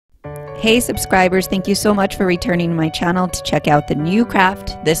Hey subscribers, thank you so much for returning to my channel to check out the new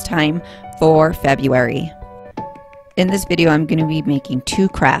craft, this time for February. In this video I'm going to be making two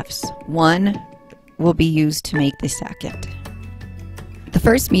crafts. One will be used to make the second. The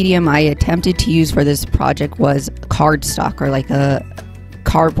first medium I attempted to use for this project was cardstock, or like a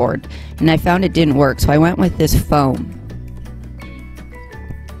cardboard, and I found it didn't work, so I went with this foam.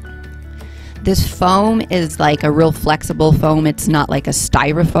 This foam is like a real flexible foam. It's not like a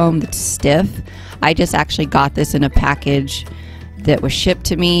styrofoam that's stiff. I just actually got this in a package that was shipped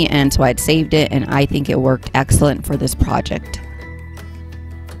to me, and so I'd saved it, and I think it worked excellent for this project.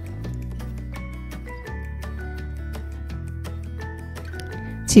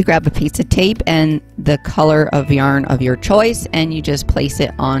 So you grab a piece of tape and the color of yarn of your choice, and you just place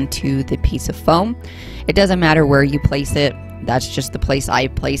it onto the piece of foam. It doesn't matter where you place it. That's just the place I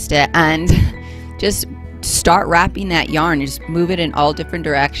placed it, and just start wrapping that yarn. You just move it in all different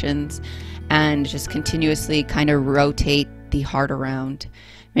directions and just continuously kind of rotate the heart around,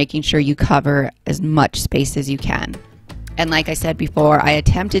 making sure you cover as much space as you can. And like I said before, I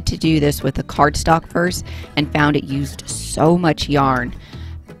attempted to do this with a cardstock first and found it used so much yarn,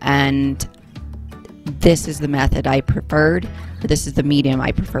 and this is the method I preferred, or this is the medium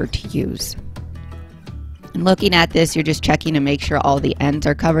I preferred to use. And looking at this, you're just checking to make sure all the ends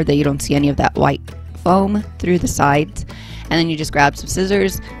are covered, that you don't see any of that white foam through the sides. And then you just grab some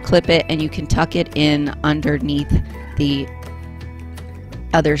scissors, clip it, and you can tuck it in underneath the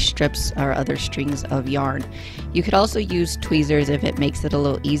other strips or other strings of yarn. You could also use tweezers if it makes it a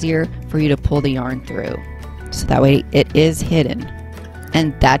little easier for you to pull the yarn through. So that way it is hidden.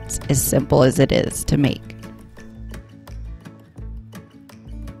 And that's as simple as it is to make.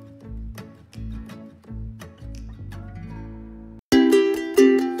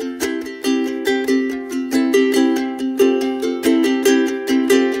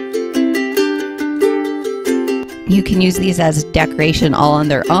 You can use these as decoration all on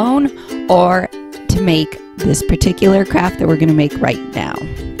their own, or to make this particular craft that we're going to make right now.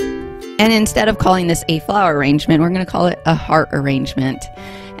 And instead of calling this a flower arrangement, we're going to call it a heart arrangement.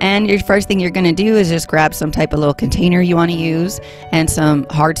 And your first thing you're going to do is just grab some type of little container you want to use, and some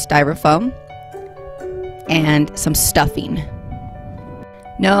hard styrofoam, and some stuffing.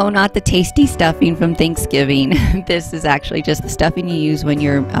 No, not the tasty stuffing from Thanksgiving. This is actually just the stuffing you use when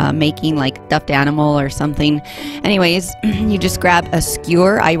you're making like stuffed animal or something. Anyways, you just grab a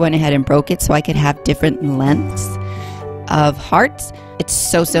skewer. I went ahead and broke it so I could have different lengths of hearts. It's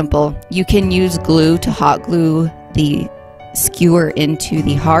so simple. You can use glue to hot glue the skewer into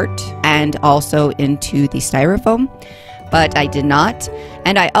the heart and also into the styrofoam, but I did not.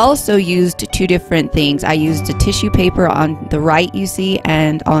 And I also used two different things. I used a tissue paper on the right, you see,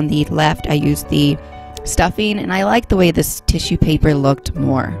 and on the left I used the stuffing, and I like the way this tissue paper looked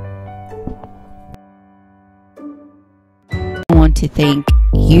more. I want to thank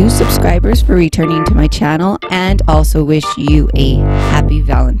you subscribers for returning to my channel, and also wish you a happy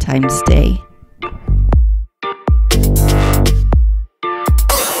Valentine's Day.